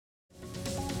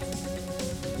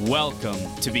Welcome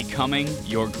to Becoming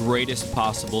Your Greatest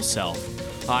Possible Self.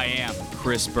 I am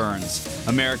Chris Burns,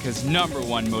 America's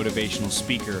 #1 motivational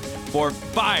speaker for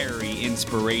fiery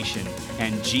inspiration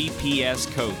and GPS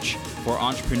coach for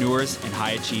entrepreneurs and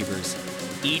high achievers.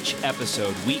 Each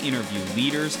episode, we interview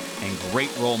leaders and great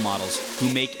role models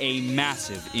who make a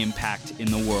massive impact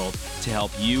in the world to help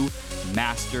you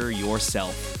master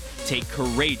yourself, take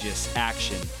courageous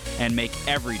action, and make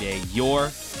every day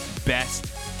your best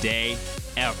day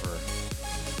ever.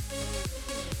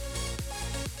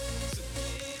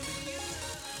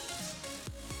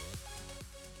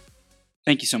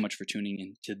 Thank you so much for tuning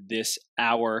in to this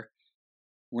hour.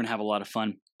 We're going to have a lot of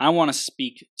fun. I want to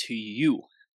speak to you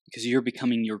because you're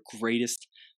becoming your greatest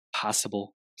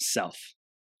possible self.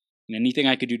 And anything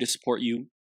I could do to support you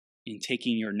in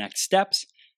taking your next steps,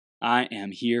 I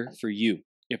am here for you.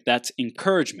 If that's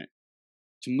encouragement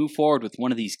to move forward with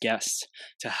one of these guests,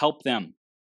 to help them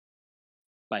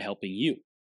by helping you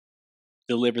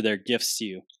deliver their gifts to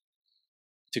you,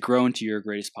 to grow into your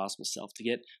greatest possible self, to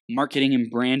get marketing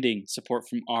and branding support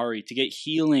from Ari, to get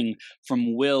healing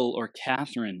from Will or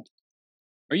Catherine,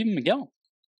 or even Miguel.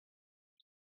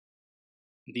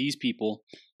 These people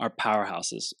are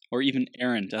powerhouses, or even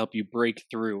Aaron to help you break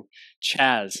through,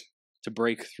 Chaz to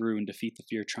break through and defeat the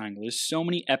fear triangle. There's so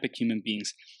many epic human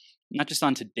beings, not just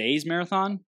on today's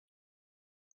marathon,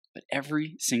 but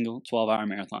every single 12-hour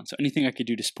marathon. So anything I could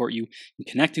do to support you in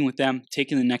connecting with them,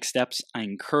 taking the next steps, I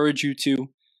encourage you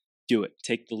to do it.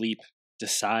 Take the leap,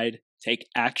 decide, take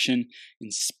action,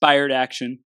 inspired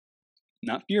action,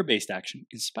 not fear-based action,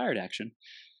 inspired action,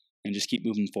 and just keep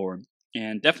moving forward.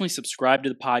 And definitely subscribe to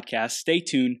the podcast. Stay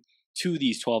tuned to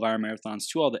these 12-hour marathons,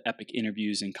 to all the epic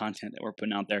interviews and content that we're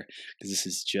putting out there, because this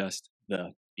is just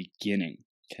the beginning.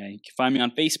 Okay, you can find me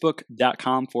on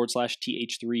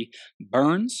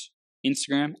Facebook.com/TH3Burns,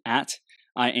 Instagram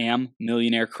 @I am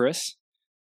Millionaire Chris,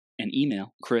 and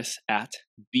email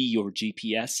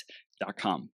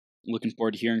chris@beyourgps.com. Looking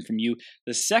forward to hearing from you.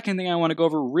 The second thing I want to go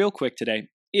over real quick today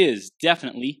is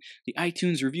definitely the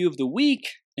iTunes review of the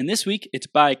week. And this week, it's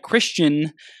by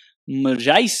Christian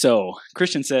Majaiso.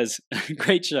 Christian says,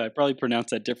 great show. I probably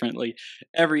pronounce that differently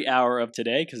every hour of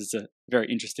today because it's a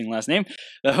very interesting last name.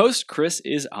 The host, Chris,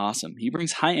 is awesome. He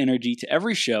brings high energy to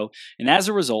every show and as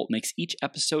a result makes each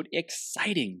episode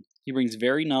exciting. He brings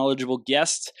very knowledgeable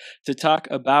guests to talk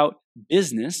about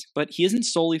business, but he isn't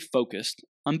solely focused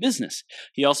on business.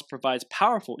 He also provides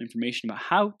powerful information about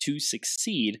how to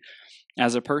succeed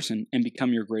as a person and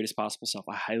become your greatest possible self.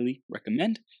 I highly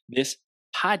recommend this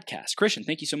podcast. Christian,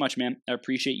 thank you so much, man. I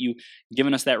appreciate you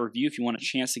giving us that review. If you want a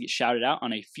chance to get shouted out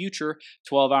on a future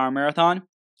 12-hour marathon,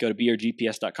 go to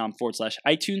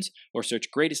beyourgps.com/iTunes or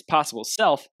search Greatest Possible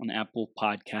Self on the Apple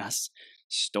Podcasts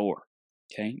store.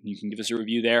 Okay, you can give us a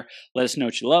review there. Let us know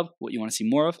what you love, what you want to see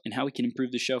more of, and how we can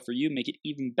improve the show for you, make it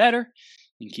even better,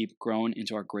 and keep growing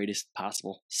into our greatest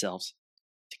possible selves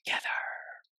together.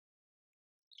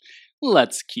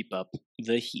 Let's keep up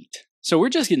the heat. So we're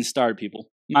just getting started, people.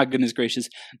 My goodness gracious.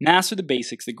 Master the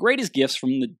basics, the greatest gifts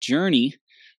from the journey,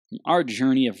 from our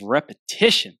journey of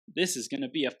repetition. This is going to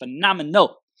be a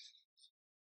phenomenal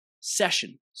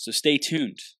session, so stay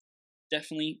tuned.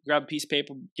 Definitely grab a piece of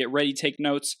paper, get ready, take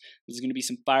notes. This is going to be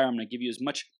some fire. I'm going to give you as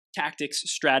much tactics,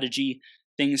 strategy,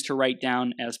 things to write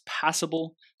down as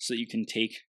possible so that you can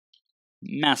take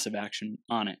massive action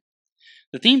on it.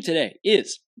 The theme today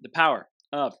is the power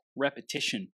of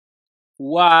repetition.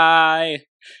 Why?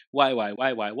 Well,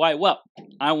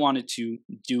 I wanted to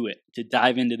do it, to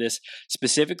dive into this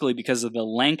specifically because of the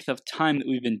length of time that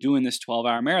we've been doing this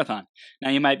 12-hour marathon. Now,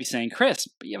 you might be saying, Chris,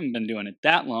 but you haven't been doing it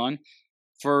that long.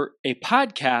 For a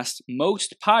podcast,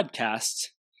 most podcasts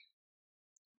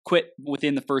quit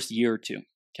within the first year or two.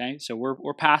 Okay, so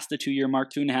we're past the 2-year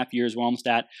mark, 2.5 years. We're almost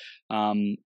at, well,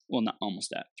 not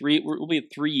almost at 3. We'll be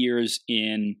at 3 years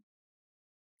in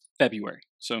February,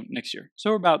 so next year.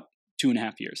 So we're about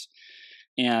 2.5 years.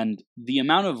 And the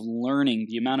amount of learning,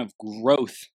 the amount of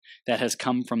growth that has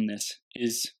come from this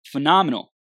is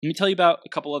phenomenal. Let me tell you about a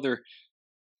couple other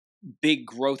big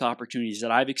growth opportunities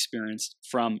that I've experienced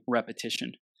from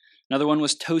repetition. Another one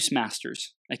was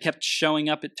Toastmasters. I kept showing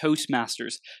up at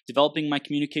Toastmasters, developing my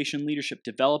communication leadership,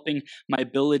 developing my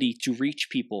ability to reach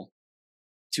people,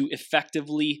 to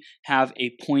effectively have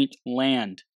a point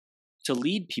land, to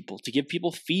lead people, to give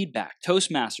people feedback.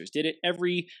 Toastmasters, did it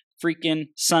every freaking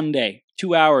Sunday,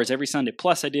 2 hours every Sunday.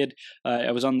 Plus I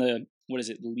was on the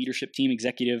leadership team,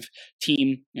 executive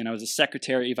team, and I was a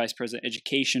secretary, vice president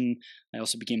education. I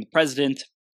also became the president.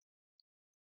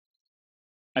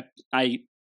 I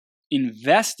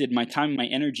invested my time and my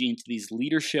energy into these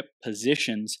leadership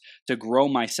positions to grow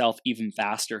myself even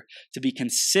faster, to be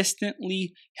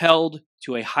consistently held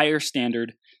to a higher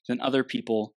standard than other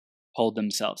people hold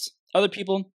themselves. Other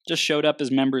people just showed up as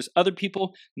members. Other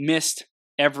people missed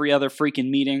every other freaking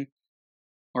meeting,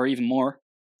 or even more.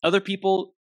 Other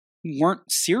people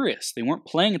weren't serious. They weren't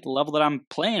playing at the level that I'm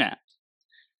playing at.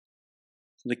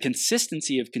 The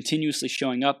consistency of continuously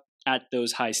showing up at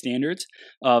those high standards,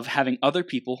 of having other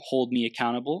people hold me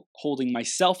accountable, holding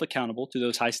myself accountable to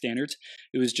those high standards,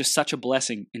 it was just such a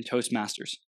blessing in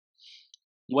Toastmasters.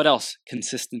 What else?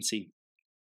 Consistency.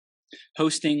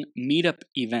 Hosting meetup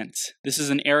events. This is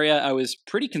an area I was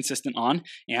pretty consistent on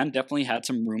and definitely had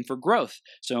some room for growth.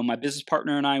 So my business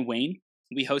partner and I, Wayne,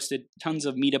 we hosted tons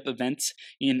of meetup events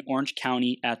in Orange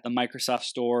County at the Microsoft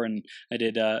store, and I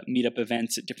did meetup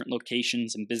events at different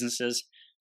locations and businesses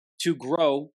to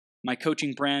grow my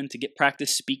coaching brand, to get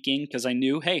practice speaking, because I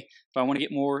knew, hey, if I want to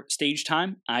get more stage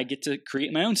time, I get to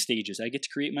create my own stages. I get to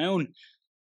create my own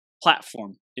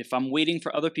platform. If I'm waiting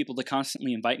for other people to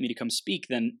constantly invite me to come speak,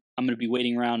 then I'm going to be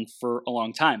waiting around for a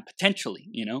long time, potentially.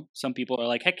 Some people are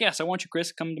like, heck yes, I want you,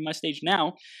 Chris, come to my stage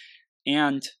now.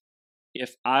 And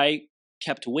if I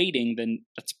kept waiting, then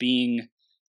that's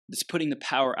putting the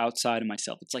power outside of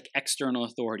myself. It's like external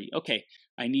authority. Okay,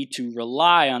 I need to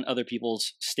rely on other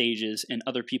people's stages and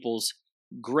other people's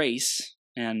grace,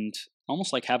 and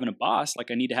almost like having a boss,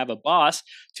 like I need to have a boss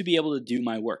to be able to do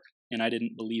my work. And I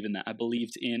didn't believe in that. I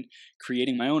believed in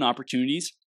creating my own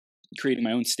opportunities, creating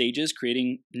my own stages,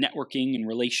 creating networking and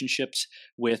relationships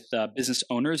with business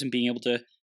owners, and being able to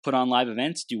put on live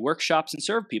events, do workshops, and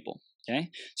serve people. Okay,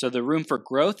 so the room for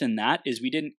growth in that is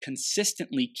we didn't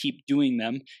consistently keep doing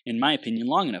them, in my opinion,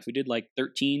 long enough. We did like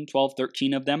 12,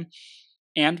 13 of them,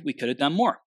 and we could have done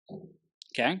more.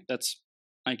 Okay,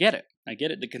 I get it.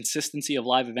 The consistency of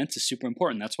live events is super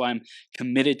important. That's why I'm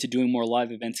committed to doing more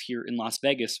live events here in Las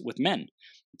Vegas with men.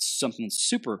 It's something that's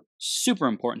super, super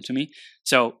important to me.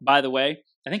 So, by the way,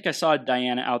 I think I saw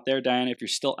Diana out there. Diana, if you're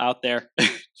still out there,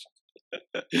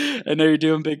 I know you're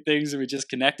doing big things and we just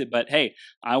connected, but hey,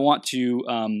 I want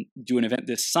to do an event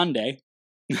this Sunday.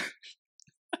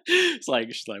 She's like,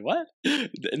 what?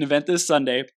 An event this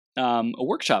Sunday, a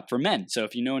workshop for men. So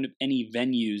if you know any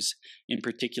venues in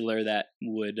particular that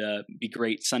would be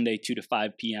great, Sunday 2 to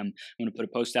 5 p.m. I'm going to put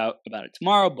a post out about it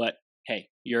tomorrow, but hey,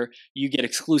 you get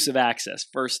exclusive access,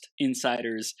 first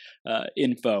insiders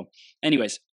info.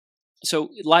 Anyways, so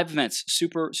live events,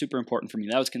 super, super important for me.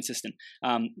 That was consistent.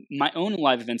 My own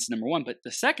live events is number one, but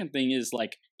the second thing is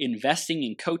like investing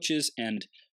in coaches and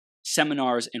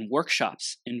seminars and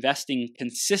workshops, investing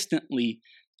consistently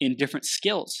in different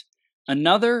skills.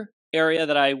 Another area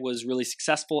that I was really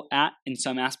successful at in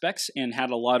some aspects and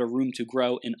had a lot of room to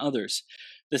grow in others.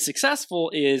 The successful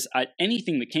is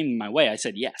anything that came my way, I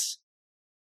said yes.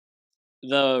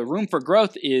 The room for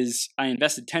growth is I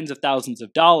invested tens of thousands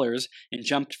of dollars and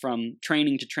jumped from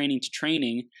training to training to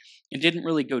training and didn't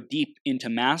really go deep into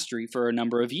mastery for a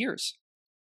number of years.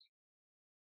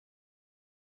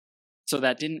 So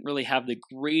that didn't really have the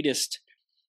greatest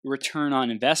return on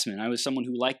investment. I was someone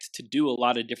who liked to do a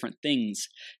lot of different things,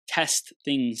 test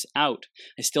things out.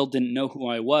 I still didn't know who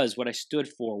I was, what I stood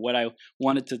for, what I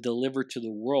wanted to deliver to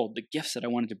the world, the gifts that I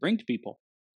wanted to bring to people.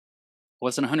 I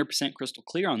wasn't 100% crystal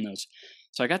clear on those.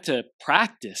 So I got to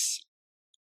practice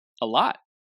a lot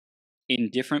in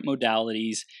different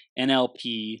modalities,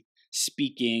 NLP,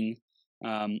 speaking,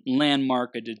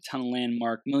 Landmark. I did a ton of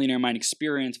Landmark, Millionaire Mind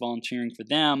Experience, volunteering for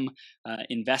them,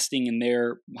 investing in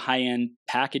their high-end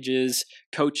packages,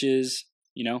 coaches,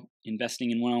 investing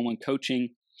in one-on-one coaching.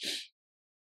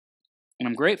 And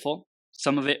I'm grateful.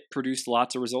 Some of it produced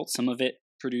lots of results. Some of it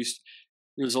produced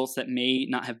results that may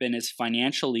not have been as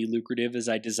financially lucrative as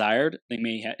I desired. They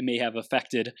may have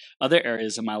affected other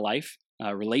areas of my life,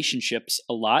 relationships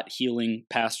a lot, healing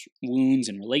past wounds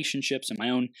and relationships and my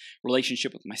own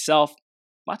relationship with myself.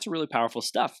 Lots of really powerful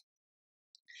stuff.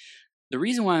 The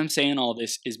reason why I'm saying all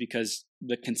this is because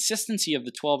the consistency of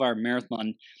the 12-hour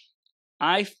marathon,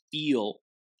 I feel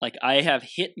like I have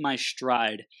hit my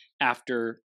stride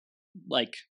after,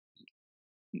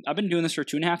 I've been doing this for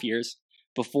 2.5 years.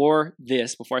 Before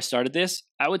I started this,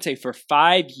 I would say for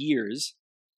 5 years,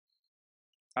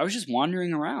 I was just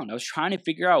wandering around. I was trying to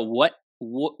figure out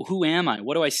who am I?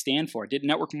 What do I stand for? I did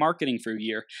network marketing for a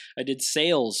year. I did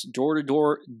sales,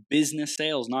 door-to-door business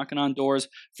sales, knocking on doors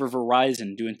for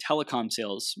Verizon, doing telecom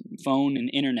sales, phone and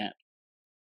internet.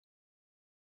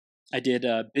 I did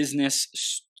a business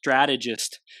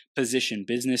strategist position,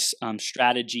 business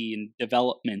strategy and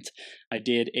development. I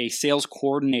did a sales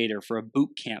coordinator for a boot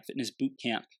camp, fitness boot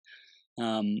camp.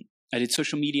 I did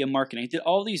social media marketing. I did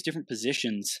all these different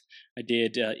positions. I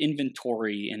did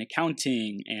inventory and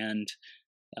accounting and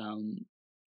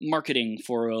marketing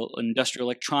for an industrial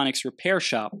electronics repair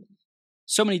shop.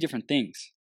 So many different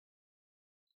things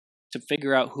to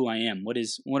figure out who I am.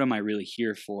 What am I really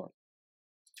here for?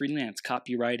 Freelance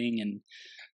copywriting and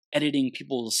editing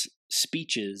people's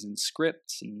speeches and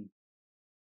scripts and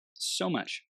so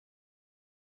much.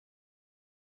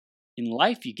 In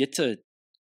life, you get to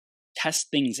test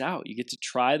things out. You get to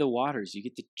try the waters. You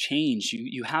get to change.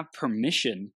 You have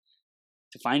permission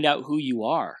to find out who you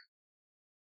are.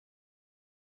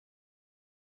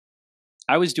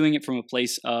 I was doing it from a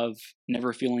place of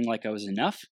never feeling like I was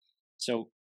enough. So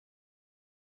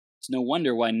it's no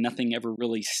wonder why nothing ever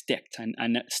really stuck.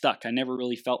 I never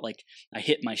really felt like I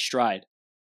hit my stride.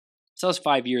 So that was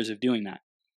 5 years of doing that.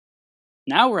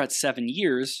 Now we're at 7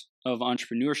 years of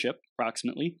entrepreneurship,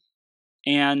 approximately.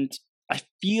 And I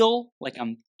feel like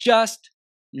I'm just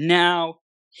now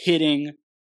hitting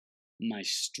my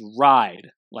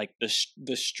stride, like the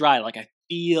stride, like I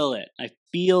feel it. I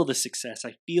feel the success.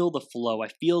 I feel the flow. I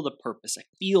feel the purpose. I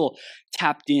feel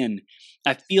tapped in.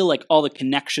 I feel like all the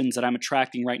connections that I'm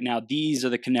attracting right now, these are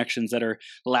the connections that are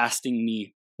lasting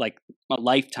me like a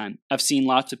lifetime. I've seen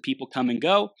lots of people come and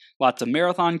go, lots of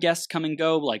marathon guests come and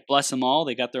go, like bless them all.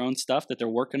 They got their own stuff that they're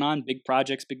working on, big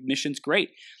projects, big missions, great.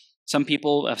 Some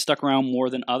people have stuck around more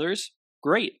than others,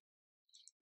 great.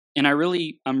 And I'm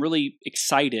really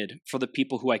excited for the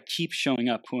people who I keep showing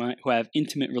up, who I have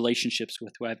intimate relationships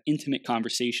with, who I have intimate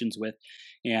conversations with,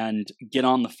 and get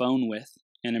on the phone with,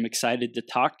 and I'm excited to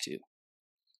talk to.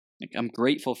 Like, I'm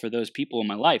grateful for those people in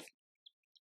my life.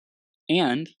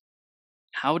 And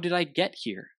how did I get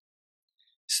here?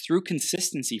 It's through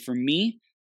consistency. For me,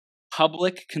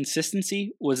 public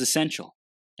consistency was essential.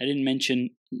 I didn't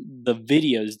mention the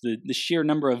videos, the sheer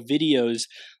number of videos,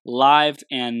 live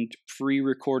and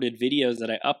pre-recorded videos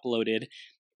that I uploaded,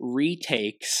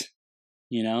 retakes,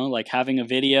 like having a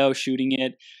video, shooting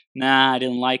it, I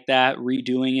didn't like that,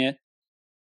 redoing it.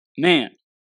 Man,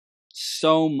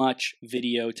 so much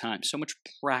video time, so much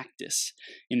practice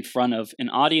in front of an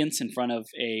audience, in front of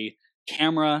a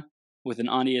camera, with an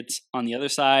audience on the other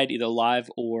side, either live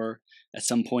or at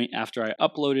some point after I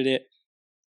uploaded it.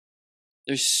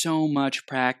 There's so much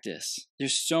practice.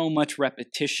 There's so much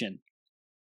repetition.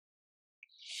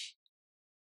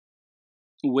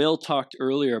 Will talked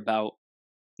earlier about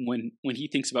when he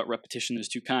thinks about repetition, there's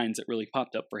two kinds that really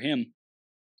popped up for him.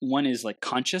 One is like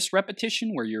conscious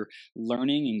repetition, where you're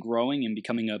learning and growing and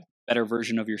becoming a better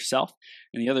version of yourself.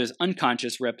 And the other is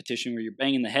unconscious repetition, where you're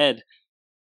banging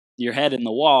your head in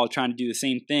the wall, trying to do the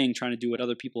same thing, trying to do what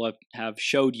other people have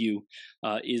showed you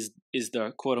is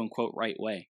the quote unquote right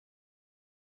way.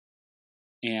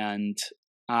 And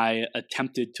I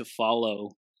attempted to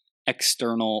follow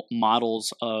external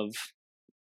models of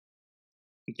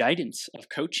guidance, of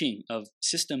coaching, of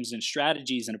systems and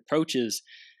strategies and approaches,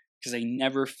 because I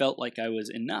never felt like I was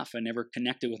enough. I never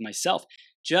connected with myself.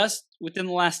 Just within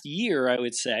the last year, I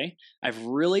would say, I've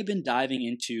really been diving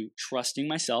into trusting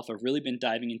myself. I've really been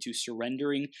diving into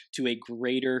surrendering to a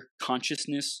greater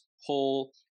consciousness,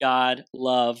 whole, God,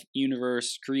 love,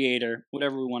 universe, creator,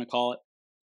 whatever we want to call it.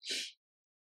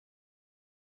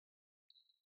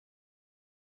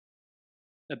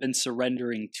 I've been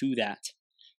surrendering to that,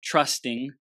 trusting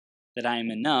that I am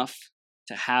enough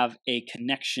to have a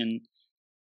connection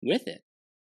with it.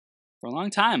 For a long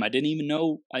time, I didn't even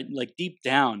know, deep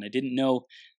down, I didn't know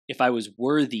if I was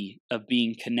worthy of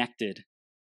being connected,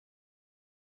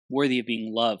 worthy of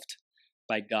being loved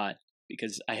by God,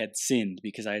 because I had sinned,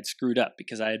 because I had screwed up,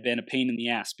 because I had been a pain in the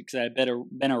ass, because I had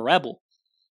been a rebel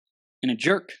and a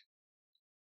jerk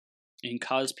and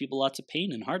caused people lots of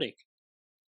pain and heartache.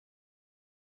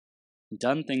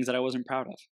 Done things that I wasn't proud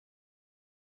of.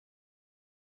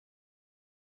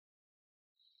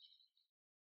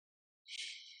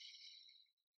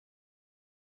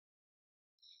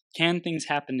 Can things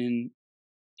happen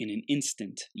in an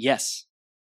instant? Yes.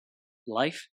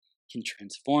 Life can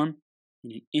transform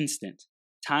in an instant.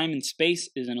 Time and space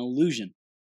is an illusion.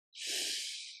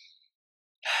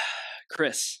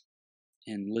 Chris,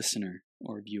 and listener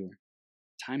or viewer,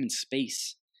 time and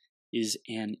space is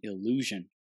an illusion.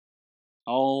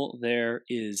 All there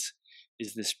is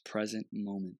this present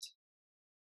moment.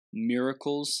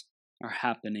 Miracles are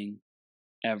happening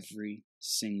every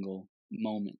single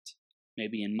moment.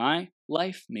 Maybe in my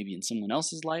life, maybe in someone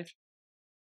else's life,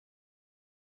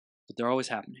 but they're always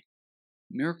happening.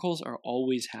 Miracles are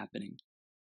always happening.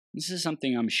 This is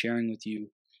something I'm sharing with you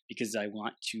because I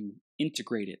want to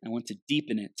integrate it. I want to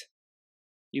deepen it.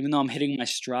 Even though I'm hitting my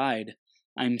stride,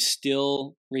 I'm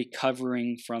still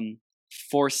recovering from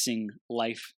forcing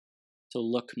life to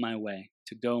look my way,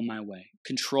 to go my way,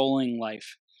 controlling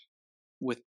life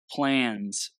with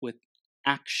plans, with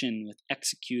action, with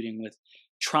executing, with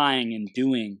trying and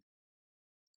doing.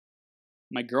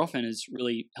 My girlfriend has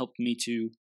really helped me to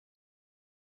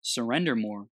surrender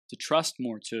more, to trust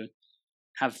more, to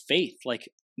have faith. Like,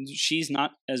 she's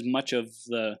not as much of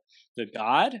the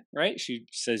God, right? She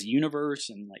says universe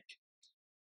and like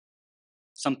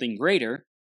something greater,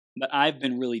 but I've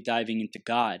been really diving into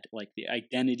God, like the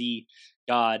identity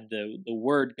God, the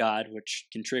word God, which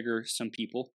can trigger some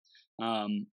people.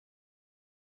 And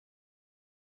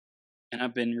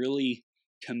I've been really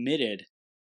committed,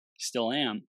 still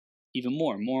am, even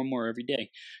more and more every day,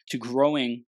 to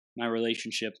growing my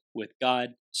relationship with God,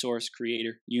 source,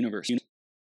 creator, universe.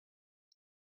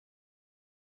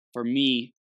 For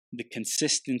me, the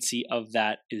consistency of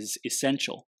that is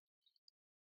essential.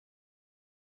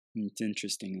 And it's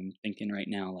interesting. I'm thinking right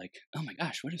now, like, oh my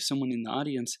gosh, what if someone in the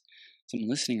audience, someone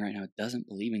listening right now, doesn't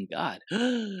believe in God?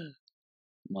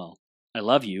 Well, I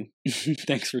love you.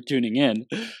 Thanks for tuning in.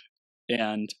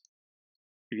 And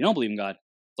if you don't believe in God,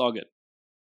 it's all good.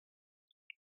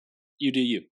 You do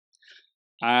you.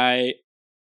 I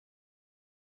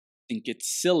think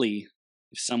it's silly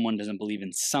if someone doesn't believe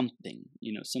in something,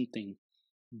 something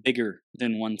bigger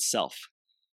than oneself.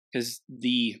 Because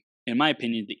in my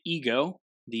opinion, the ego,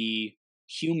 the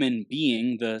human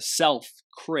being, the self,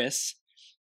 Chris,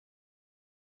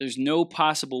 there's no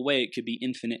possible way it could be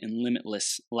infinite and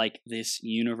limitless like this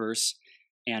universe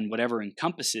and whatever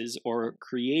encompasses or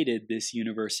created this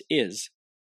universe is,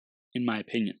 in my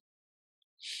opinion.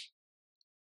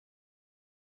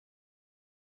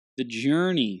 The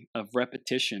journey of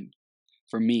repetition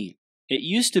for me, it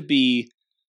used to be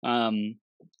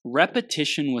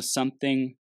repetition was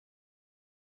something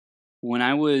when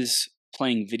I was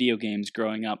playing video games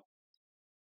growing up.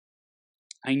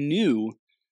 I knew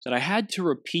that I had to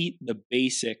repeat the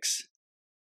basics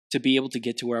to be able to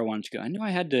get to where I wanted to go. I knew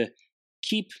I had to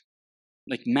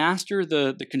master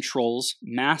the controls,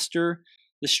 master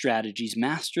the strategies,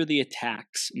 master the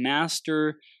attacks,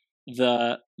 master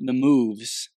the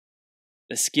moves,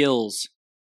 the skills,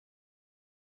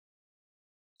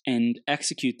 and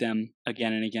execute them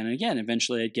again and again and again.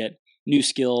 Eventually I'd get new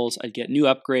skills, I'd get new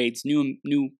upgrades,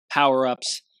 new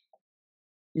power-ups,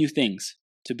 new things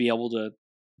to be able to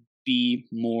be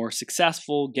more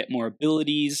successful, get more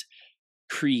abilities,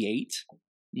 create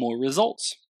more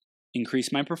results,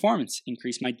 increase my performance,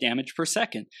 increase my damage per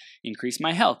second, increase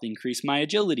my health, increase my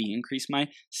agility, increase my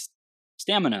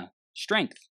stamina,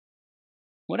 strength,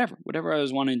 whatever I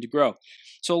was wanting to grow.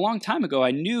 So a long time ago,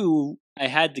 I knew I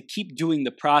had to keep doing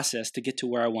the process to get to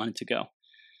where I wanted to go.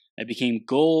 I became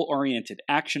goal-oriented,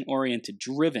 action-oriented,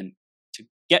 driven to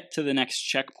get to the next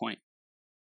checkpoint,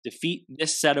 defeat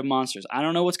this set of monsters. I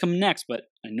don't know what's coming next, but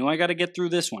I know I got to get through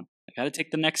this one. I got to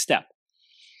take the next step.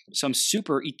 So I'm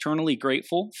super eternally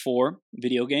grateful for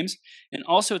video games. And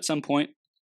also at some point,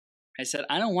 I said,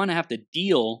 I don't want to have to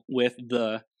deal with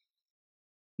the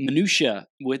minutia,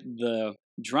 with the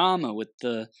drama, with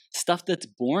the stuff that's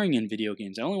boring in video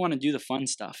games. I only want to do the fun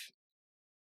stuff.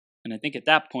 And I think at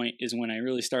that point is when I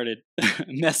really started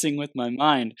messing with my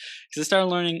mind, because I started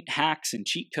learning hacks and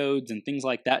cheat codes and things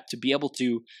like that to be able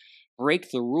to break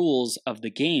the rules of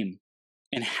the game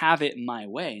and have it my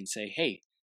way and say, hey,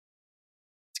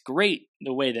 it's great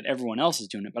the way that everyone else is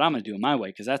doing it, but I'm going to do it my way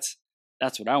because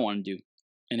that's what I want to do.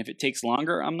 And if it takes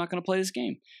longer, I'm not going to play this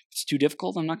game. If it's too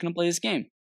difficult, I'm not going to play this game.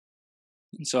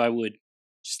 And so I would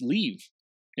just leave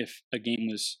if a game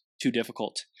was too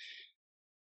difficult.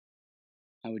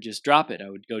 I would just drop it. I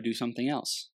would go do something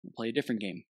else and play a different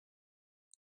game.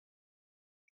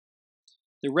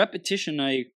 The repetition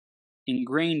I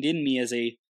ingrained in me as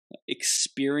a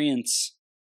experience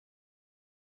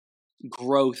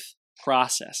growth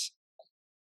process.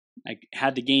 I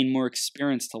had to gain more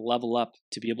experience to level up,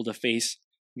 to be able to face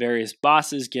various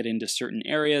bosses, get into certain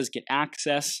areas, get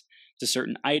access to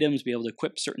certain items, be able to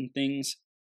equip certain things.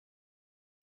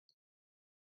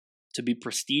 To be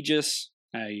prestigious,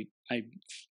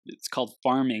 it's called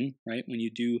farming, right? When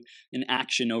you do an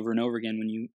action over and over again, when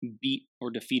you beat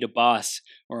or defeat a boss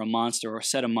or a monster or a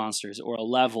set of monsters or a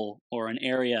level or an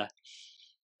area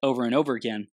over and over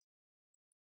again,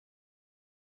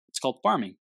 it's called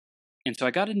farming. And so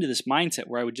I got into this mindset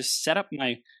where I would just set up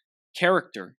my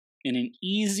character in an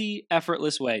easy,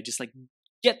 effortless way, just like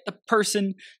get the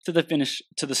person to the finish,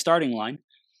 to the starting line,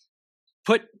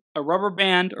 put a rubber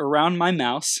band around my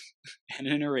mouse and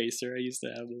an eraser. I used to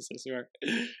have this, I swear.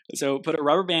 So put a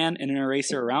rubber band and an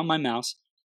eraser around my mouse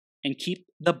and keep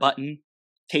the button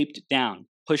taped down.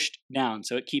 pushed down.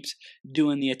 So it keeps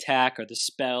doing the attack or the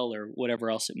spell or whatever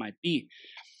else it might be.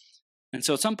 And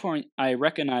so at some point I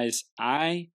recognize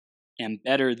I am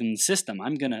better than the system.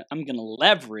 I'm gonna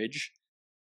leverage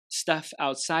stuff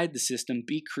outside the system,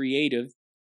 be creative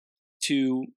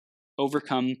to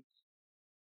overcome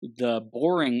the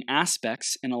boring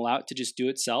aspects and allow it to just do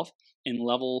itself and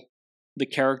level the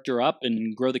character up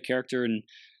and grow the character and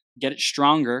get it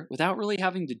stronger without really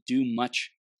having to do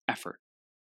much effort.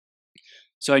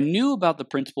 So I knew about the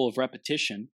principle of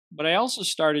repetition, but I also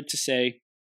started to say,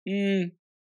 I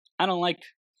don't like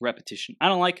repetition. I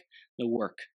don't like the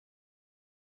work.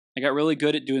 I got really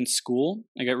good at doing school.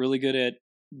 I got really good at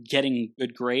getting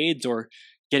good grades or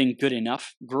getting good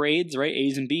enough grades, right?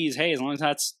 A's and B's. Hey, as long as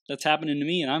that's happening to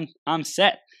me, and I'm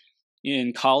set.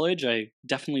 In college, I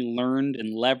definitely learned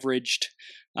and leveraged.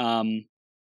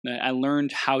 I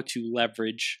learned how to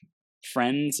leverage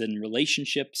friends and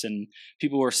relationships and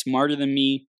people who are smarter than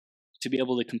me to be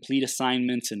able to complete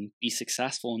assignments and be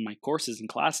successful in my courses and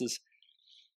classes.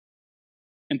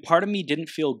 And part of me didn't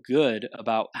feel good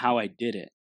about how I did it.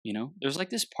 There's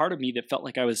like this part of me that felt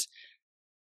like I was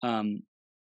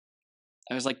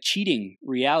like cheating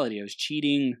reality. I was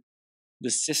cheating the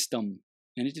system,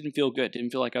 and it didn't feel good. It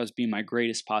didn't feel like I was being my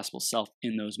greatest possible self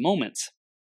in those moments.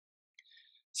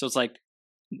 So it's like,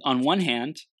 on one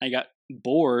hand, I got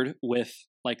bored with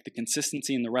like the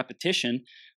consistency and the repetition,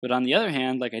 but on the other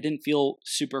hand, like I didn't feel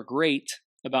super great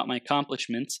about my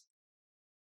accomplishments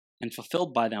and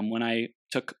fulfilled by them when I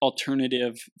took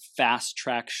alternative fast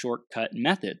track shortcut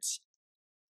methods.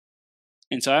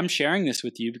 And so I'm sharing this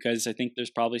with you because I think there's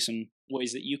probably some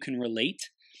ways that you can relate.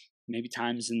 Maybe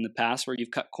times in the past where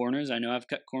you've cut corners. I know I've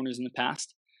cut corners in the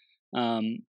past.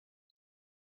 And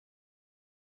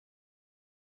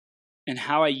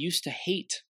how I used to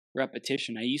hate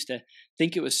repetition. I used to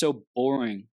think it was so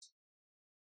boring.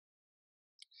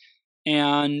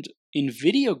 And in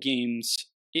video games,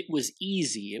 it was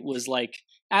easy. It was like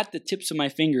at the tips of my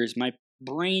fingers. My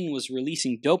brain was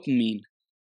releasing dopamine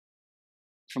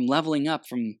from leveling up,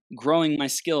 from growing my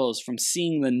skills, from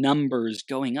seeing the numbers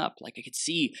going up. Like I could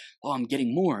see, I'm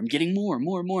getting more. I'm getting more.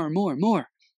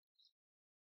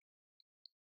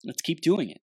 Let's keep doing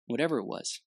it, whatever it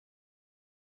was.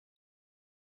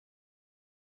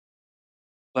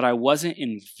 But I wasn't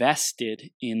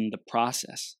invested in the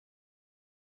process.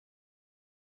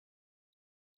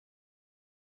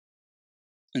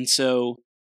 And so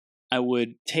I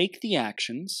would take the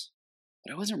actions,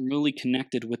 but I wasn't really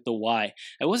connected with the why.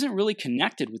 I wasn't really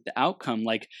connected with the outcome.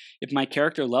 Like if my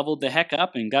character leveled the heck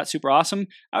up and got super awesome,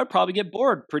 I would probably get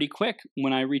bored pretty quick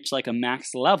when I reached like a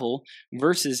max level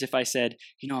versus if I said,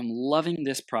 I'm loving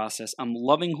this process. I'm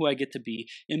loving who I get to be.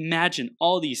 Imagine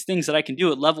all these things that I can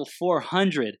do at level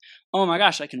 400. Oh my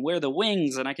gosh, I can wear the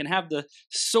wings and I can have the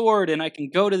sword and I can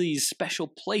go to these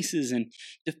special places and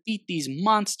defeat these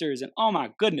monsters. And oh my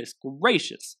goodness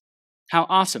gracious. How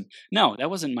awesome. No, that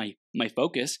wasn't my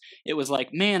focus. It was like,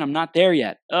 man, I'm not there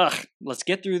yet. Let's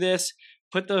get through this.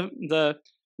 Put the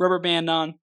rubber band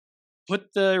on. Put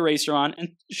the eraser on.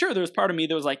 And sure, there was part of me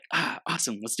that was like,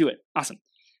 awesome, let's do it. Awesome.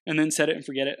 And then set it and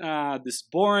forget it. This is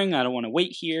boring. I don't want to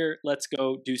wait here. Let's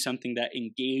go do something that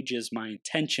engages my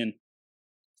attention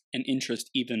and interest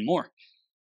even more.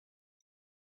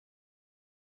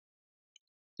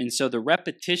 And so the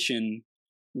repetition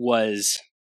was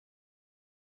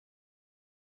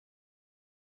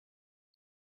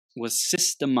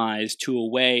systemized to a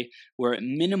way where it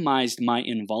minimized my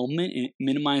involvement, it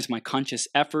minimized my conscious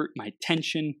effort, my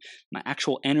attention, my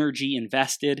actual energy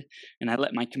invested, and I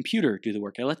let my computer do the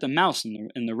work. I let the mouse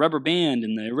and the rubber band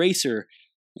and the eraser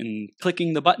and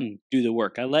clicking the button do the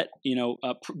work. I let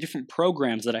different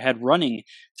programs that I had running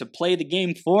to play the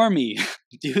game for me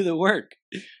do the work.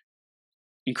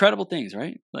 Incredible things,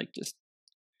 right? Like just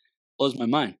blows my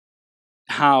mind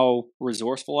how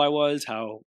resourceful I was,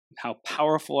 how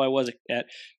powerful I was at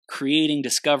creating,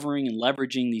 discovering, and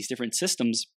leveraging these different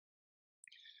systems.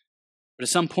 But at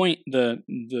some point, the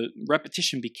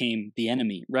repetition became the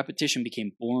enemy. Repetition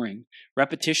became boring.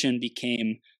 Repetition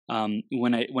became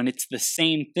when it's the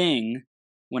same thing.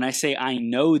 When I say I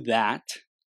know that,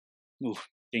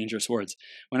 dangerous words.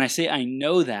 When I say I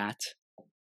know that,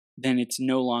 then it's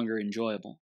no longer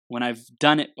enjoyable. When I've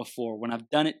done it before, when I've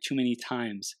done it too many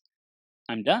times,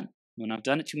 I'm done. When I've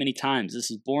done it too many times, this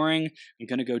is boring. I'm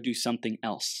going to go do something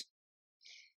else.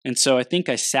 And so I think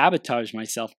I sabotaged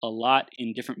myself a lot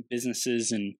in different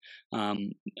businesses and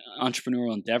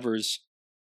entrepreneurial endeavors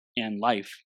and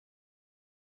life,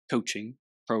 coaching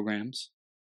programs,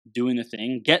 doing the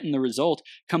thing, getting the result,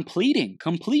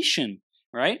 completion,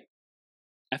 right?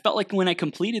 I felt like when I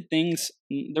completed things,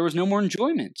 there was no more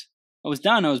enjoyment. I was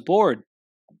done. I was bored.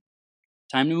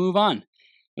 Time to move on.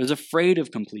 I was afraid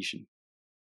of completion.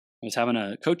 I was having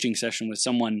a coaching session with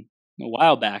someone a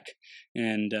while back,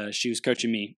 and she was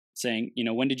coaching me, saying,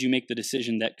 when did you make the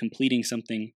decision that completing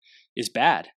something is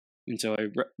bad? And so I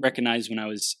recognized when I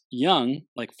was young,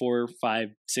 like 4, 5,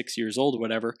 6 years old or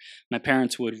whatever, my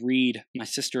parents would read my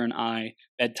sister and I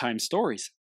bedtime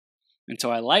stories. And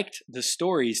so I liked the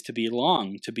stories to be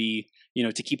long, to be,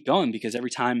 to keep going, because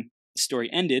every time the story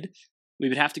ended, we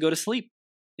would have to go to sleep.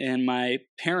 And my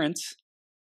parents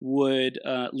would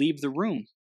leave the room,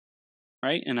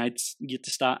 right? And I'd get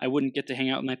to stop. I wouldn't get to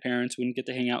hang out with my parents, wouldn't get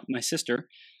to hang out with my sister.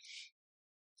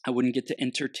 I wouldn't get to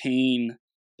entertain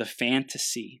the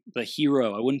fantasy, the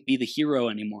hero. I wouldn't be the hero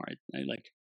anymore. I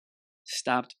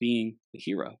stopped being the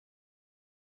hero.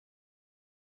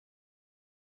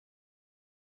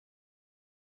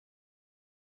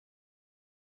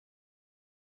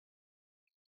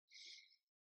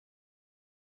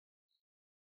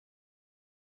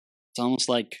 It's almost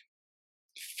like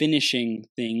finishing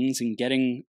things and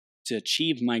getting to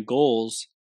achieve my goals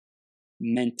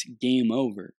meant game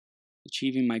over.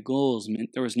 Achieving my goals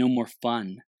meant there was no more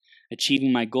fun.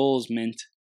 Achieving my goals meant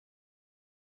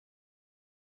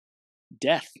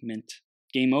death, meant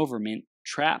game over, meant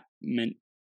trap, meant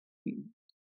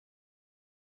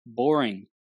boring.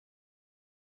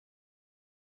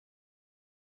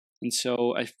 And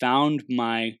so I found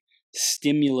my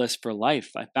stimulus for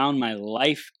life. I found my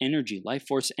life energy, life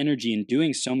force energy in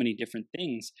doing so many different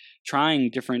things, trying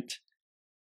different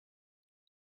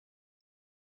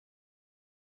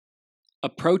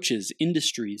approaches,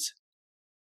 industries.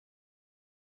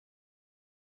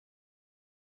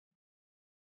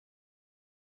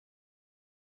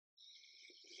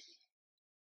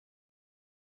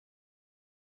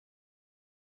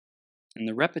 And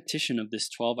the repetition of this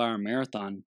 12-hour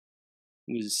marathon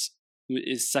is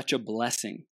such a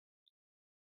blessing.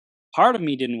 Part of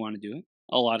me didn't want to do it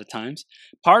a lot of times.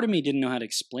 Part of me didn't know how to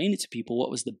explain it to people,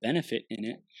 what was the benefit in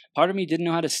it. Part of me didn't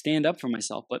know how to stand up for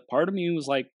myself, but part of me was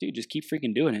like, dude, just keep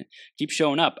freaking doing it. Keep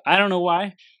showing up. I don't know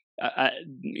why. A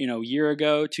year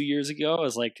ago, 2 years ago, I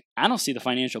was like, I don't see the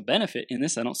financial benefit in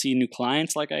this. I don't see new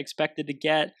clients like I expected to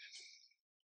get.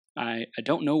 I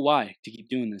don't know why to keep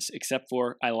doing this, except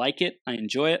for I like it. I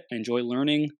enjoy it. I enjoy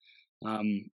learning.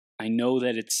 I know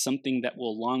that it's something that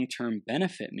will long-term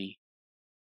benefit me.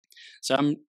 So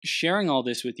I'm sharing all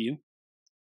this with you.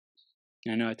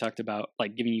 I know I talked about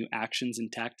like giving you actions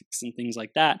and tactics and things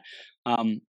like that.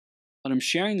 But I'm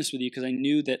sharing this with you because I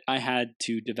knew that I had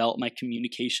to develop my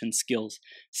communication skills.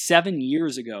 7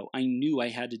 years ago, I knew I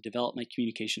had to develop my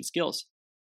communication skills.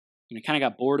 And I kind of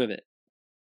got bored of it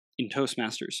in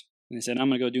Toastmasters. And I said, I'm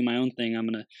going to go do my own thing. I'm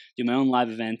going to do my own live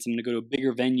events. I'm going to go to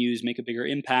bigger venues, make a bigger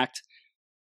impact.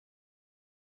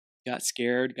 Got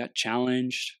scared, got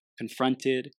challenged,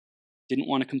 confronted, didn't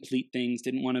want to complete things,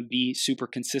 didn't want to be super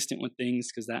consistent with things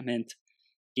because that meant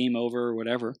game over or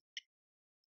whatever.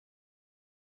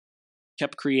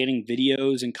 Kept creating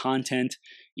videos and content,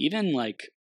 even like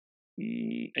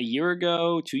a year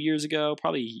ago, 2 years ago,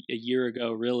 probably a year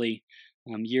ago, really,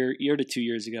 year to 2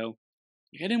 years ago.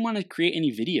 I didn't want to create any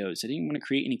videos. I didn't want to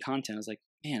create any content. I was like,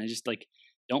 man, I just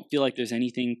don't feel like there's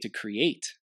anything to create.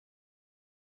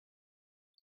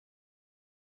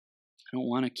 I don't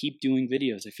want to keep doing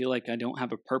videos. I feel like I don't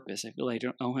have a purpose. I feel like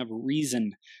I don't have a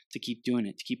reason to keep doing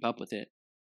it, to keep up with it.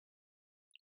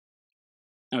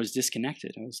 I was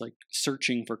disconnected. I was like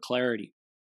searching for clarity.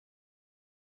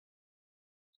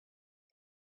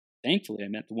 Thankfully, I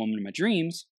met the woman of my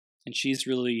dreams, and she's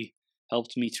really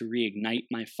helped me to reignite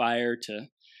my fire, to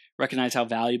recognize how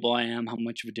valuable I am, how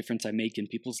much of a difference I make in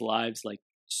people's lives, like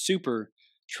super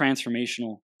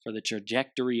transformational for the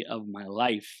trajectory of my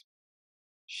life.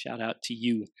 Shout out to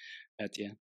you,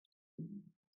 Petya.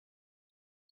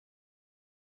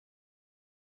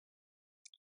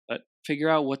 But figure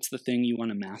out what's the thing you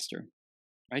want to master.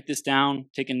 Write this down,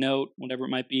 take a note, whatever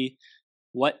it might be.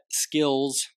 What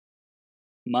skills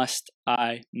must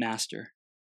I master?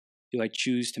 Do I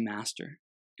choose to master?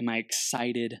 Am I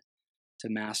excited to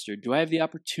master? Do I have the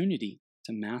opportunity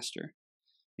to master?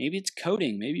 Maybe it's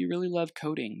coding. Maybe you really love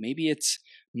coding. Maybe it's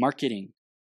marketing.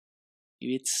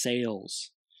 Maybe it's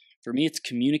sales. For me, it's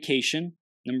communication.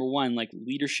 Number one, like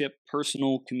leadership,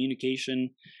 personal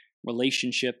communication,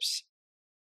 relationships.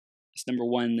 It's number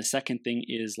one. The second thing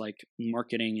is like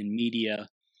marketing and media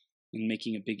and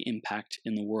making a big impact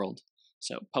in the world.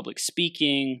 So public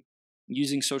speaking,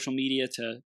 using social media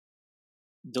to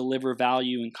deliver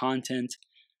value and content,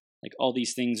 like all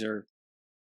these things are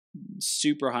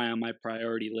super high on my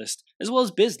priority list, as well as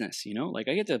business. Like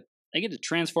I get to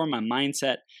transform my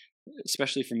mindset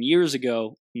especially from years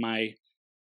ago, my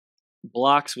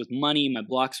blocks with money, my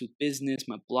blocks with business,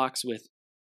 my blocks with,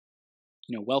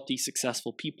 wealthy,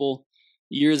 successful people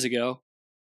years ago,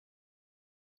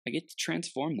 I get to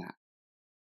transform that.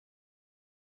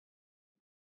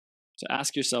 So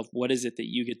ask yourself, what is it that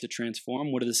you get to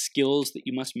transform? What are the skills that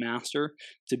you must master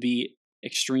to be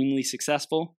extremely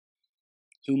successful?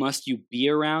 Who must you be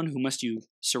around? Who must you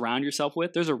surround yourself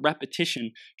with? There's a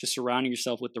repetition to surrounding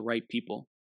yourself with the right people.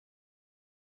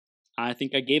 I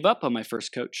think I gave up on my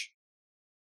first coach.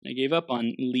 I gave up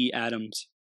on Lee Adams.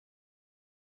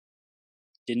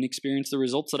 Didn't experience the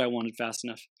results that I wanted fast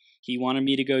enough. He wanted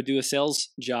me to go do a sales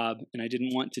job, and I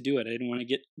didn't want to do it. I didn't want to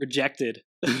get rejected.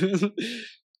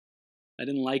 I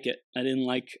didn't like it. I didn't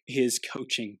like his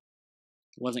coaching.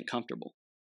 It wasn't comfortable.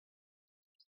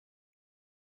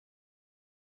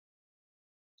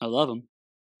 I love him.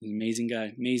 He's an amazing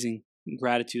guy. Amazing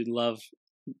gratitude, love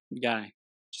guy.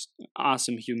 Just an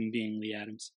awesome human being, Lee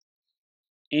Adams.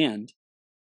 And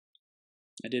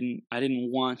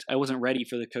I wasn't ready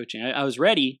for the coaching. I was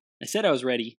ready. I said I was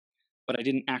ready, but I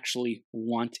didn't actually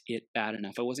want it bad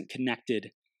enough. I wasn't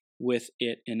connected with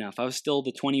it enough. I was still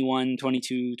the 21,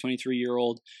 22,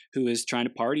 23-year-old who is trying to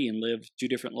party and live two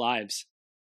different lives.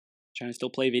 Trying to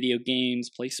still play video games,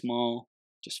 play small,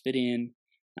 just fit in,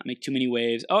 not make too many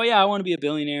waves. Oh yeah, I want to be a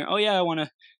billionaire. Oh yeah, I want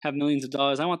to have millions of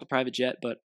dollars. I want the private jet,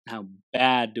 but how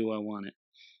bad do I want it?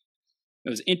 I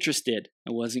was interested.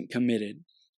 I wasn't committed.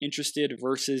 Interested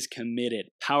versus committed.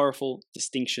 Powerful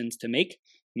distinctions to make.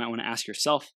 You might want to ask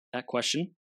yourself that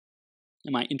question.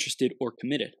 Am I interested or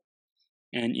committed?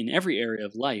 And in every area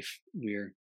of life,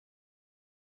 we're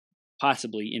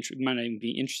possibly might not even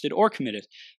be interested or committed.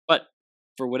 But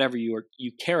for whatever you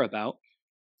care about,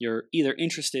 you're either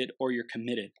interested or you're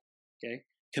committed. Okay?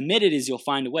 Committed is you'll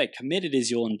find a way. Committed is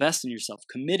you'll invest in yourself.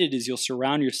 Committed is you'll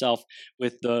surround yourself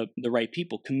with the right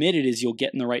people. Committed is you'll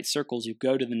get in the right circles. You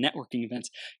go to the networking events.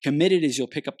 Committed is you'll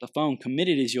pick up the phone.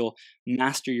 Committed is you'll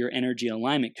master your energy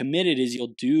alignment. Committed is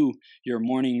you'll do your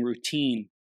morning routine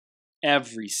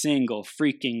every single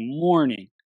freaking morning.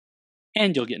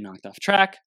 And you'll get knocked off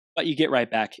track, but you get right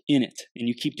back in it. And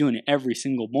you keep doing it every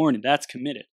single morning. That's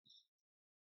committed.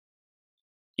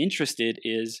 Interested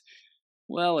is,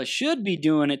 well, I should be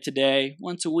doing it today,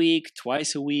 once a week,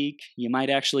 twice a week. You might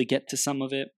actually get to some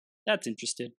of it. That's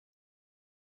interested.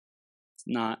 It's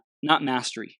not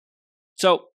mastery.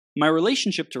 So my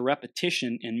relationship to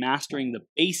repetition and mastering the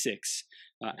basics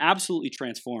absolutely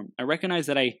transformed. I recognize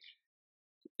that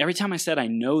every time I said I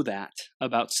know that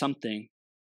about something,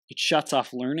 it shuts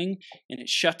off learning and it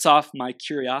shuts off my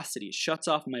curiosity. It shuts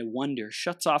off my wonder,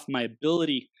 shuts off my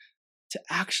ability to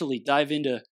actually dive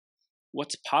into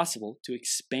what's possible, to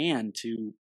expand,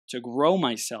 to grow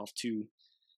myself, to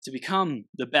become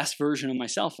the best version of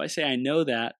myself. If I say I know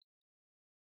that,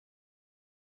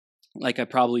 like I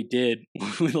probably did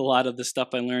with a lot of the stuff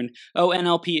I learned. Oh,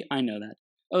 NLP, I know that.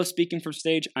 Oh, speaking from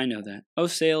stage, I know that. Oh,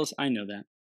 sales, I know that.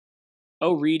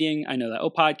 Oh, reading, I know that. Oh,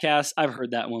 podcasts, I've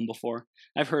heard that one before.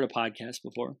 I've heard a podcast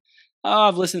before. Oh,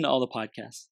 I've listened to all the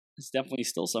podcasts. It's definitely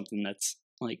still something that's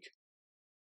like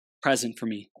present for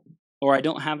me. Or I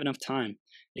don't have enough time.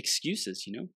 Excuses,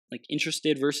 like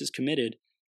interested versus committed.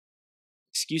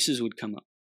 Excuses would come up.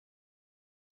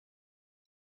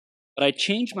 But I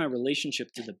changed my relationship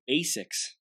to the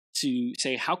basics to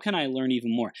say, how can I learn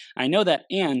even more? I know that,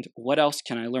 and what else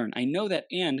can I learn? I know that,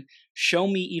 and show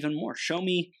me even more. Show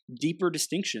me deeper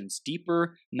distinctions,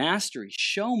 deeper mastery.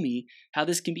 Show me how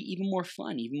this can be even more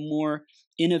fun, even more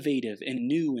innovative and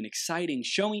new and exciting.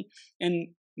 Show me, and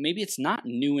maybe it's not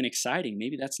new and exciting.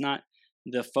 Maybe that's not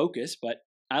the focus, but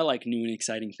I like new and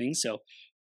exciting things. So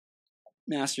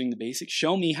mastering the basics,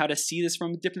 show me how to see this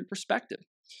from a different perspective.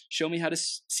 Show me how to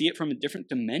see it from a different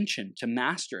dimension, to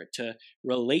master it, to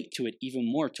relate to it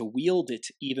even more, to wield it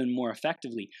even more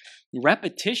effectively.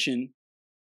 Repetition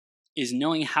is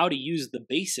knowing how to use the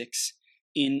basics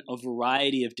in a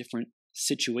variety of different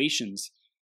situations.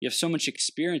 You have so much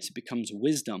experience, it becomes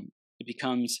wisdom. It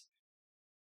becomes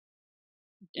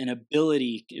an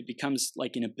ability. It becomes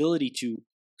like an ability to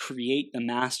create the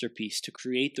masterpiece, to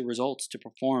create the results, to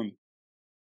perform.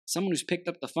 Someone who's picked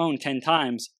up the phone 10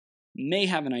 times may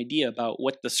have an idea about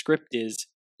what the script is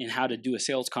and how to do a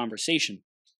sales conversation.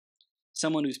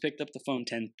 Someone who's picked up the phone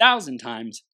 10,000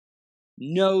 times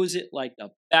knows it like the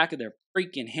back of their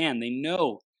freaking hand. They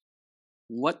know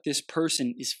what this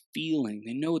person is feeling.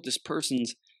 They know what this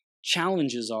person's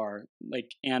challenges are.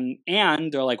 And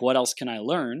they're like, what else can I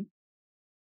learn?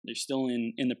 They're still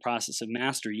in the process of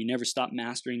mastery. You never stop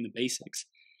mastering the basics.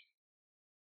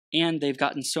 And they've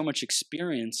gotten so much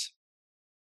experience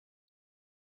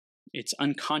It's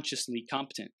unconsciously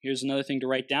competent. Here's another thing to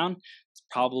write down. It's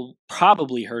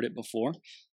probably heard it before,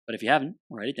 but if you haven't,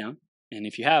 write it down. And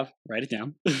if you have, write it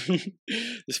down.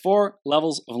 There's 4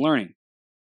 levels of learning.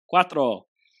 Cuatro.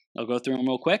 I'll go through them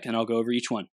real quick and I'll go over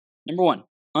each one. Number 1,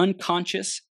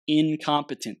 unconscious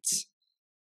incompetence.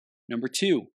 Number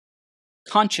 2,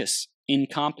 conscious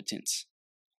incompetence.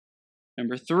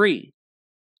 Number 3,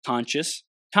 conscious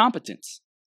competence.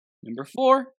 Number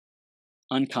 4,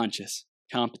 unconscious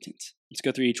competence. Let's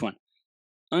go through each one.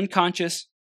 Unconscious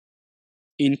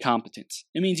incompetence.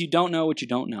 It means you don't know what you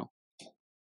don't know.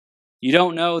 You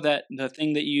don't know that the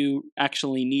thing that you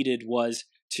actually needed was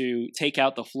to take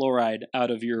out the fluoride out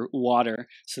of your water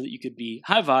so that you could be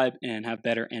high vibe and have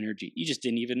better energy. You just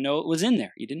didn't even know it was in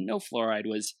there. You didn't know fluoride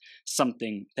was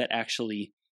something that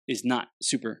actually is not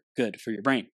super good for your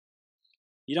brain.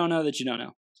 You don't know that you don't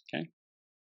know, okay?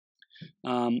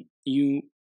 You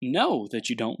know that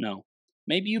you don't know.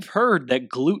 Maybe you've heard that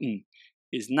gluten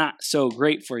is not so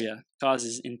great for you,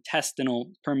 causes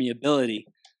intestinal permeability,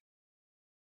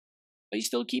 but you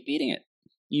still keep eating it.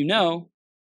 You know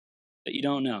that you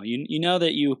don't know. You know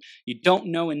that you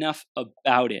don't know enough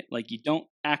about it. Like, you don't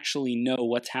actually know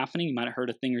what's happening. You might have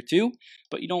heard a thing or two,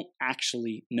 but you don't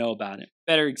actually know about it.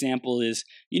 Better example is,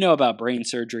 you know about brain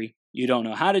surgery. You don't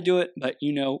know how to do it, but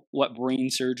you know what brain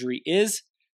surgery is.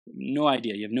 No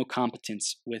idea. You have no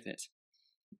competence with it.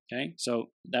 Okay,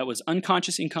 so that was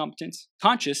unconscious incompetence.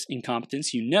 Conscious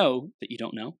incompetence, you know that you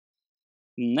don't know.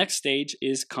 The next stage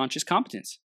is conscious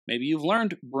competence. Maybe you've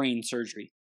learned brain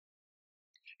surgery.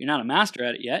 You're not a master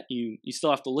at it yet. You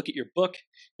still have to look at your book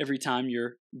every time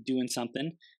you're doing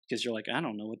something because you're like, I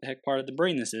don't know what the heck part of the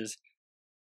brain this is.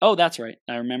 Oh, that's right.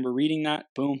 I remember reading that.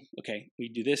 Boom. Okay, we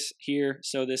do this here,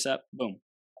 sew this up. Boom.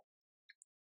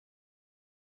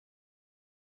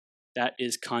 That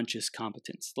is conscious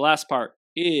competence. The last part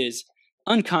is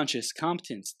unconscious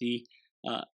competence. It's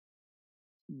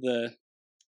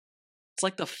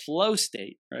like the flow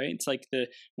state, right? It's like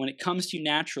when it comes to you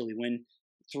naturally, when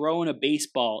throwing a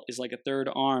baseball is like a third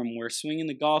arm, where swinging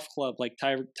the golf club like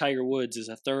Tiger Woods is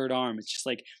a third arm. It's just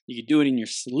like you can do it in your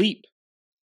sleep.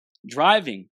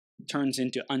 Driving turns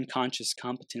into unconscious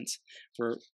competence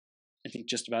for, I think,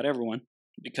 just about everyone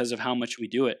because of how much we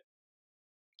do it.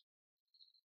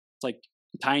 It's like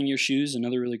tying your shoes,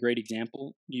 another really great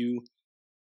example. You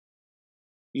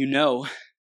know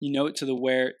it to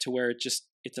where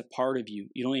it's a part of you.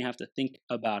 You don't even have to think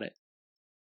about it.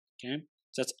 Okay?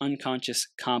 So that's unconscious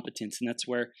competence, and that's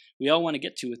where we all want to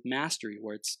get to with mastery,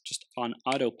 where it's just on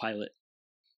autopilot.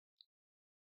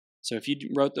 So if you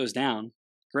wrote those down,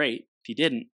 great. If you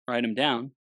didn't, write them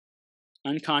down.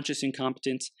 Unconscious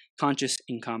incompetence, conscious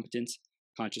incompetence,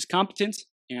 conscious competence,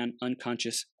 and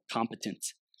unconscious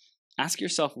competence. Ask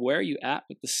yourself, where are you at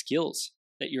with the skills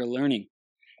that you're learning?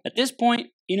 At this point,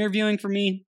 interviewing for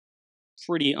me,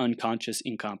 pretty unconscious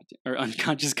incompetence, or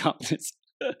unconscious competence.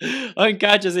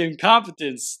 Unconscious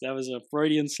incompetence. That was a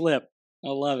Freudian slip. I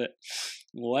love it.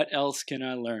 What else can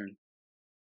I learn?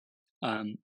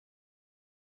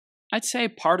 I'd say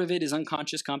part of it is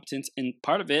unconscious competence, and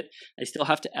part of it, I still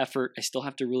have to effort. I still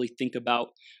have to really think about,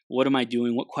 what am I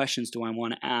doing? What questions do I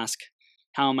want to ask?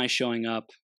 How am I showing up?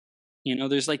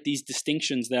 There's like these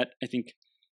distinctions that I think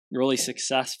really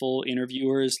successful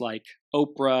interviewers like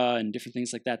Oprah and different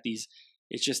things like that,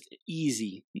 it's just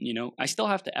easy. I still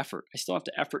have to effort. I still have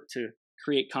to effort to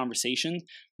create conversation.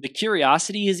 The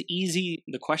curiosity is easy.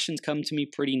 The questions come to me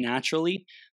pretty naturally,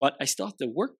 but I still have to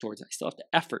work towards it. I still have to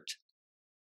effort.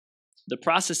 The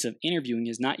process of interviewing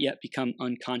has not yet become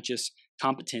unconscious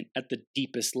competent at the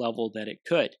deepest level that it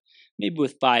could. Maybe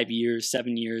with 5 years,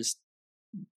 7 years,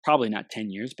 probably not 10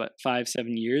 years, but 5,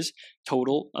 7 years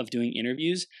total of doing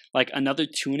interviews. Like another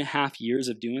 2.5 years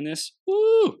of doing this,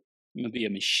 woo! I'm going to be a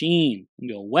machine. I'm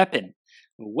going to be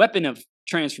a weapon of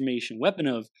transformation, weapon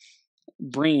of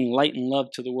bringing light and love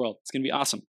to the world. It's going to be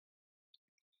awesome.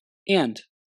 And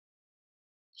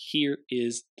here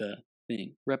is the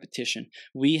thing, repetition.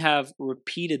 We have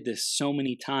repeated this so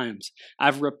many times.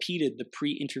 I've repeated the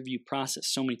pre-interview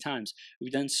process so many times.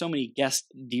 We've done so many guest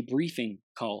debriefing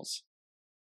calls.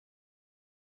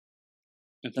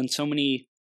 I've done so many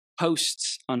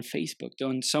posts on Facebook,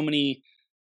 done so many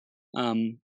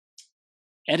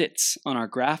edits on our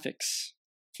graphics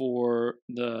for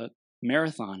the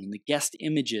marathon and the guest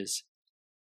images.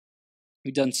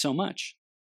 We've done so much.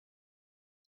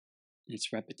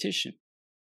 It's repetition.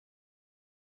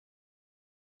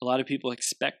 A lot of people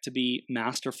expect to be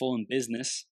masterful in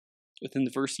business within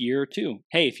the first year or two.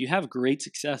 Hey, if you have great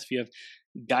success, if you have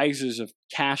geysers of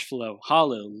cash flow,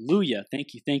 hallelujah,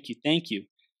 thank you, thank you, thank you.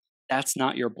 That's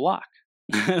not your block.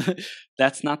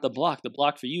 That's not the block. The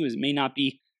block for you is, it may not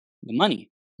be the money,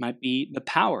 might be the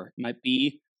power, might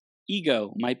be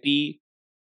ego, might be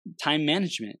time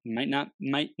management, might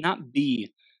not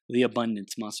be the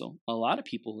abundance muscle. A lot of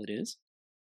people it is,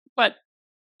 but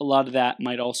a lot of that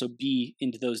might also be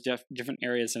into those different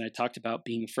areas that I talked about: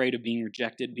 being afraid of being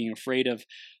rejected, being afraid of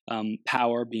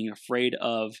power, being afraid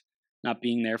of not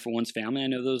being there for one's family. I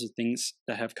know those are things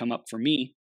that have come up for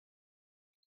me.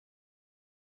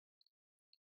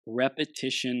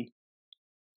 Repetition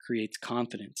creates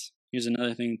confidence. Here's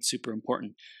another thing that's super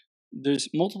important. There's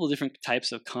multiple different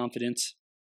types of confidence.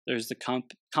 There's the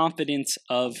confidence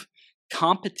of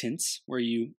competence, where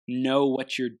you know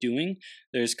what you're doing.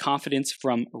 There's confidence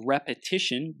from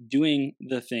repetition, doing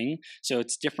the thing. So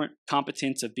it's different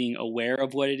competence of being aware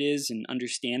of what it is and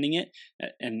understanding it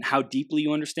and how deeply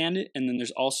you understand it. And then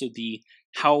there's also the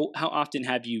how often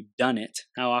have you done it?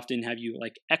 How often have you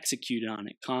executed on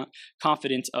it?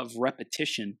 Confidence of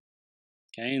repetition.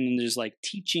 Okay. And then there's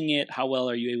teaching it. How well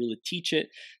are you able to teach it?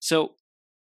 So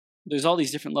there's all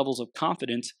these different levels of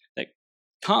confidence that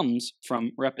comes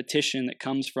from repetition, that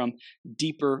comes from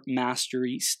deeper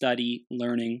mastery, study,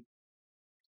 learning.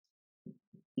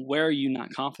 Where are you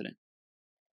not confident?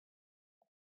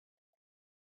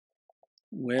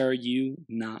 Where are you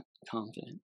not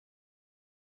confident?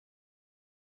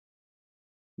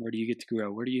 Where do you get to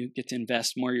grow? Where do you get to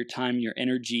invest more of your time, your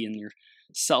energy, and your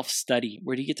self-study?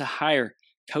 Where do you get to hire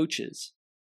coaches?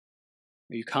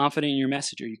 Are you confident in your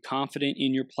message? Are you confident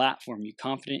in your platform? Are you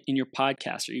confident in your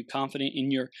podcast? Are you confident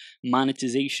in your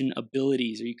monetization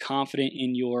abilities? Are you confident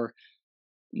in your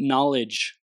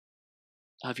knowledge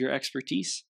of your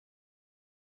expertise?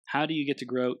 How do you get to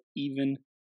grow even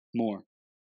more?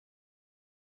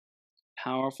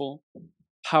 Powerful,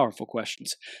 powerful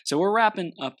questions. So we're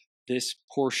wrapping up this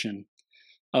portion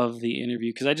of the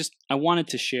interview because I wanted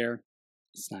to share.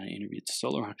 It's not an interview, it's a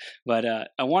solo round. But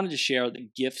I wanted to share the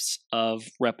gifts of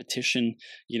repetition.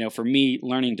 For me,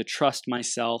 learning to trust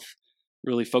myself,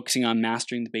 really focusing on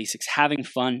mastering the basics, having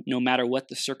fun, no matter what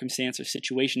the circumstance or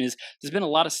situation is. There's been a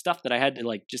lot of stuff that I had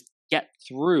to just get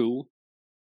through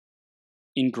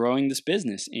in growing this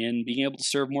business and being able to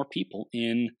serve more people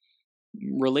in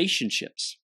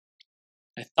relationships.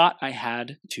 I thought I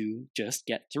had to just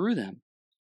get through them.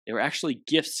 They were actually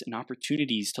gifts and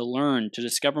opportunities to learn, to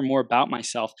discover more about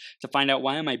myself, to find out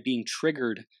why am I being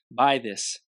triggered by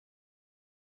this.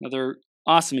 Another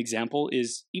awesome example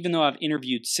is, even though I've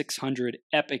interviewed 600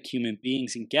 epic human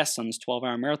beings and guests on this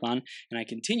 12-hour marathon, and I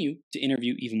continue to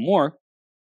interview even more,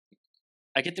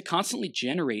 I get to constantly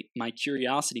generate my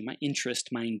curiosity, my interest,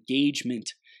 my engagement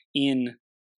in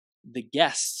the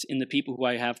guests, in the people who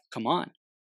I have come on.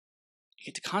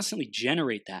 You get to constantly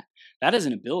generate that. That is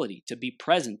an ability to be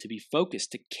present, to be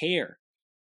focused, to care.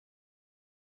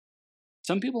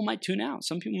 Some people might tune out.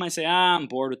 Some people might say, I'm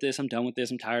bored with this. I'm done with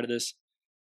this. I'm tired of this.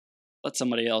 Let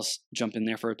somebody else jump in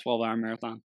there for a 12-hour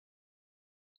marathon.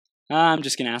 I'm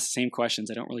just going to ask the same questions.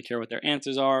 I don't really care what their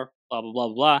answers are, blah, blah,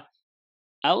 blah, blah.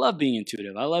 I love being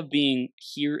intuitive. I love being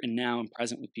here and now and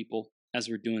present with people as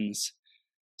we're doing this.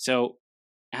 So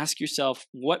ask yourself,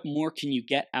 what more can you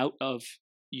get out of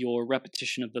your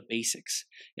repetition of the basics?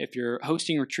 If you're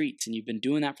hosting retreats and you've been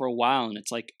doing that for a while and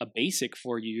it's like a basic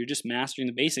for you, you're just mastering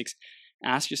the basics,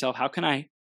 ask yourself, how can I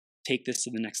take this to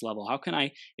the next level? How can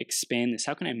I expand this?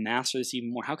 How can I master this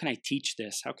even more? How can I teach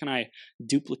this? How can I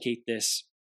duplicate this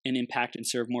and impact and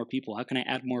serve more people? How can I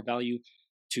add more value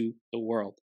to the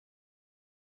world?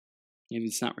 Maybe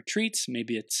it's not retreats,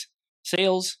 maybe it's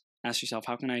sales. Ask yourself,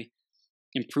 how can I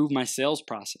improve my sales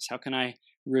process? How can I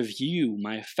review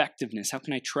my effectiveness? How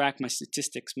can I track my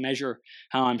statistics, measure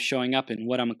how I'm showing up and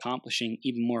what I'm accomplishing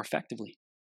even more effectively?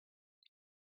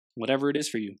 Whatever it is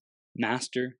for you,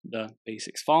 master the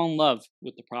basics. Fall in love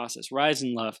with the process. Rise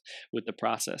in love with the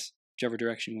process. Whichever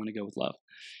direction you want to go with love,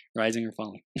 rising or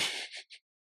falling.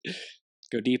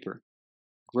 Go deeper.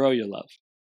 Grow your love.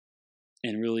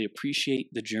 And really appreciate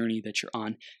the journey that you're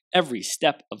on every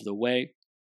step of the way.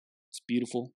 It's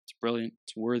beautiful. It's brilliant.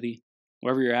 It's worthy.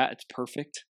 Wherever you're at, it's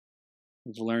perfect.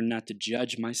 I've learned not to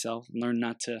judge myself, learned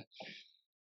not to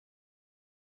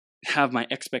have my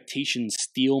expectations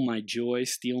steal my joy,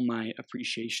 steal my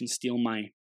appreciation, steal my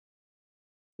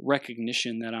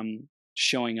recognition that I'm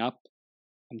showing up,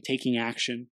 I'm taking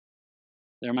action.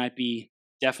 There might be,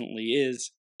 definitely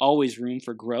is, always room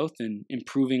for growth and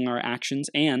improving our actions.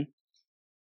 And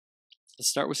let's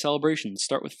start with celebration.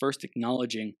 Start with first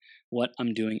acknowledging what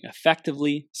I'm doing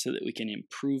effectively so that we can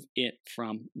improve it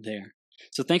from there.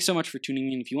 So thanks so much for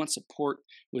tuning in. If you want support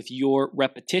with your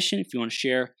repetition, if you want to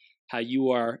share how you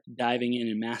are diving in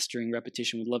and mastering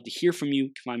repetition. Would love to hear from you.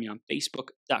 You can find me on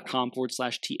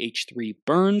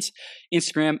Facebook.com/TH3Burns,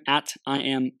 Instagram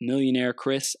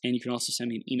 @IamMillionaireChris, and you can also send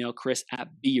me an email,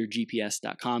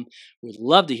 chris@beyourgps.com. Would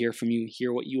love to hear from you,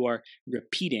 hear what you are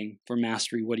repeating for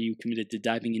mastery. What are you committed to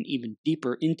diving in even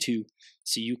deeper into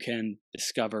so you can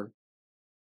discover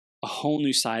a whole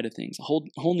new side of things, a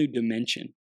whole new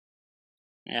dimension.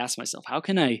 I ask myself, how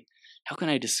can I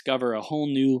discover a whole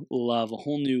new love, a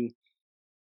whole new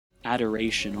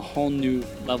adoration, a whole new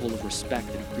level of respect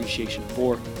and appreciation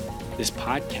for this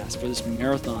podcast, for this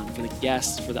marathon, for the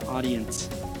guests, for the audience?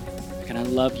 How can I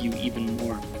love you even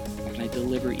more? How can I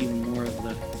deliver even more of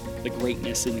the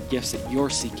greatness and the gifts that you're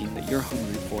seeking, that you're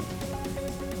hungry for?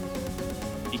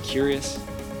 Be curious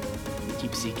and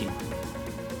keep seeking.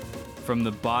 From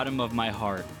the bottom of my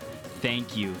heart,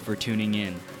 thank you for tuning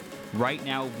in. Right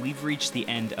now, we've reached the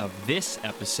end of this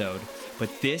episode, but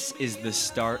this is the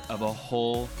start of a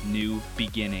whole new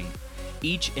beginning.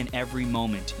 Each and every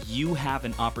moment, you have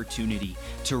an opportunity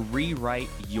to rewrite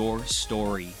your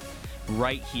story.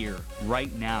 Right here,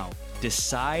 right now,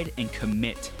 decide and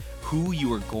commit who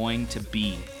you are going to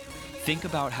be. Think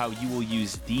about how you will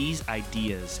use these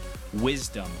ideas,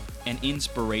 wisdom, and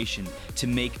inspiration to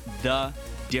make the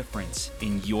difference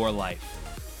in your life.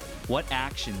 What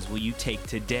actions will you take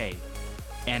today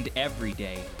and every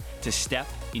day to step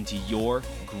into your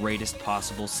greatest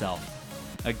possible self?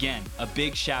 Again, a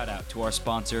big shout out to our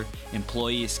sponsor,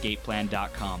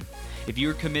 EmployeeEscapePlan.com. If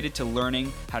you're committed to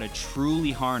learning how to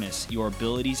truly harness your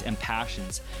abilities and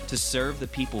passions to serve the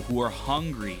people who are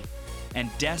hungry and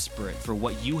desperate for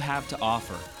what you have to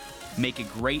offer, make a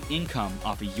great income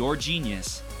off of your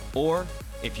genius, or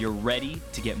if you're ready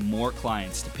to get more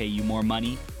clients to pay you more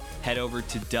money, head over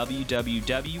to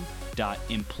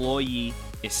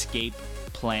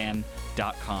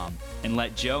www.employeeescapeplan.com and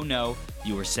let Joe know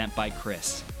you were sent by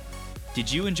Chris.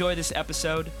 Did you enjoy this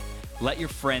episode? Let your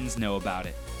friends know about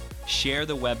it. Share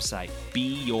the website,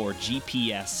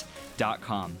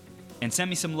 beyourgps.com, and send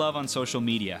me some love on social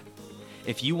media.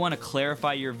 If you want to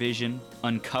clarify your vision,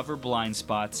 uncover blind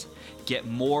spots, get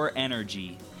more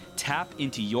energy, tap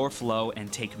into your flow,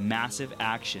 and take massive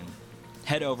action,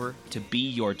 head over to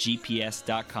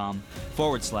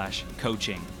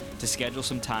beyourgps.com/coaching to schedule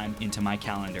some time into my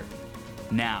calendar.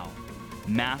 Now,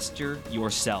 master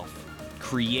yourself,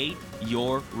 create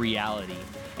your reality,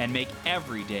 and make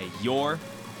every day your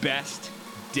best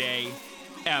day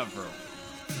ever.